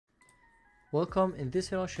Welcome. In this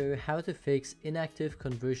video I'll show you how to fix inactive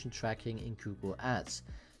conversion tracking in Google Ads.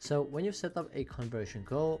 So when you've set up a conversion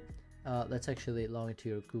goal, let's actually log into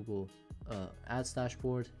your Google Ads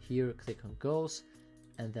dashboard. Here click on goals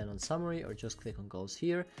and then on summary, or just click on goals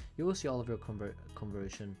here. You will see all of your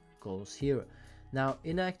conversion goals here. Now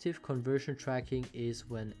inactive conversion tracking is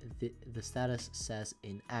when the status says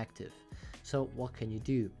inactive. So what can you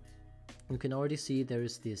do? You can already see there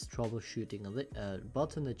is this troubleshooting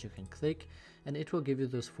button that you can click, and it will give you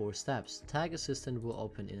those 4 steps. Tag Assistant will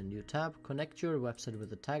open in a new tab. Connect your website with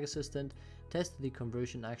the Tag Assistant. Test the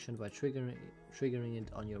conversion action by triggering it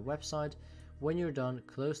on your website. When you're done,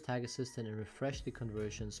 close Tag Assistant and refresh the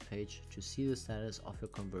conversions page to see the status of your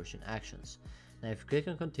conversion actions. Now if you click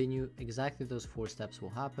on continue, exactly those 4 steps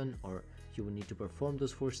will happen, or you will need to perform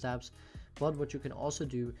those 4 steps. But what you can also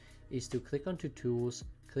do is to click onto tools,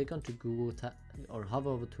 click onto Google tag, or hover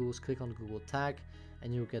over tools, click on Google tag,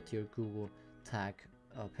 and you'll get to your Google tag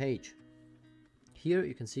page. Here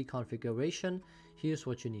you can see configuration. Here's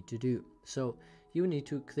what you need to do. So you need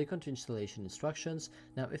to click onto installation instructions.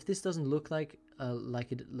 Now if this doesn't look like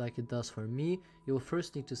it does for me, you will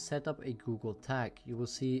first need to set up a Google tag. You will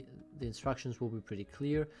see the instructions will be pretty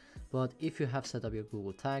clear, but if you have set up your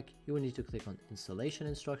Google tag, you will need to click on installation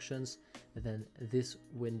instructions, and then this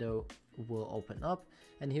window will open up,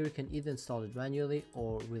 and here you can either install it manually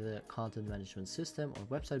or with a content management system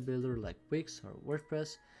or website builder like Wix or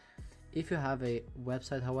WordPress. If you have a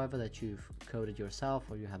website, however, that you've coded yourself,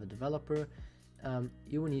 or you have a developer,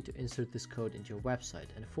 you will need to insert this code into your website,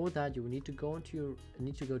 and for that you will need to go to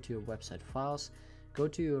your website files, go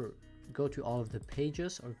to all of the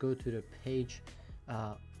pages, or go to the page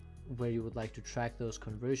where you would like to track those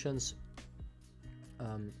conversions.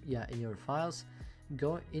 In your files,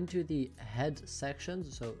 go into the head section.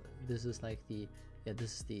 So this is like the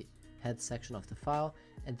head section of the file,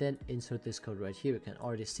 and then insert this code right here. You can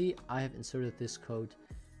already see I have inserted this code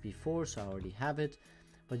before, so I already have it,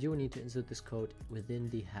 but you will need to insert this code within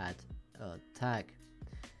the head tag.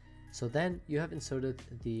 So then you have inserted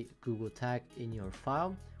the Google tag in your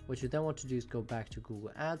file. What you then want to do is go back to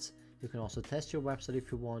Google Ads. You can also test your website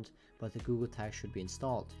if you want, but the Google tag should be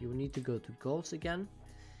installed. You will need to go to goals again,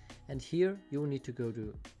 and here you will need to go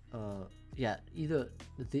to either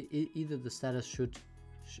the status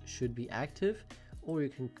should be active, or you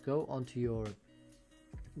can go onto your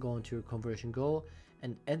conversion goal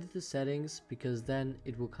and edit the settings, because then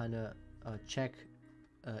it will kind of check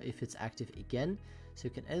if it's active again. So you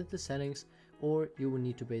can edit the settings, or you will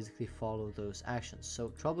need to basically follow those actions. So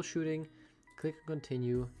troubleshooting, click on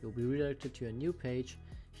continue, you'll be redirected to a new page.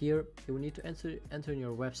 Here you will need to enter in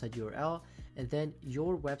your website URL, and then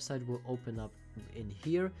your website will open up in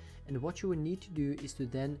here. And what you will need to do is to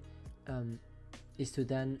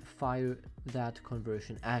then fire that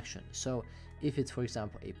conversion action. So if it's, for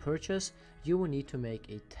example, a purchase, you will need to make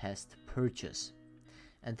a test purchase,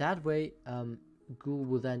 and that way Google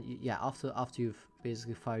will then, after you've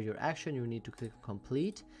basically fired your action, you need to click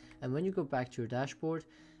complete, and when you go back to your dashboard,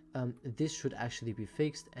 this should actually be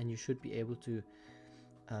fixed, and you should be able to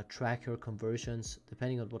track your conversions.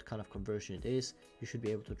 Depending on what kind of conversion it is, you should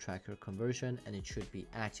be able to track your conversion, and it should be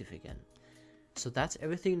active again. So that's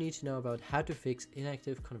everything you need to know about how to fix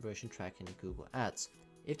inactive conversion tracking in Google Ads.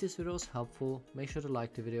 If this video was helpful, make sure to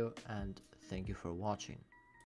like the video, and thank you for watching.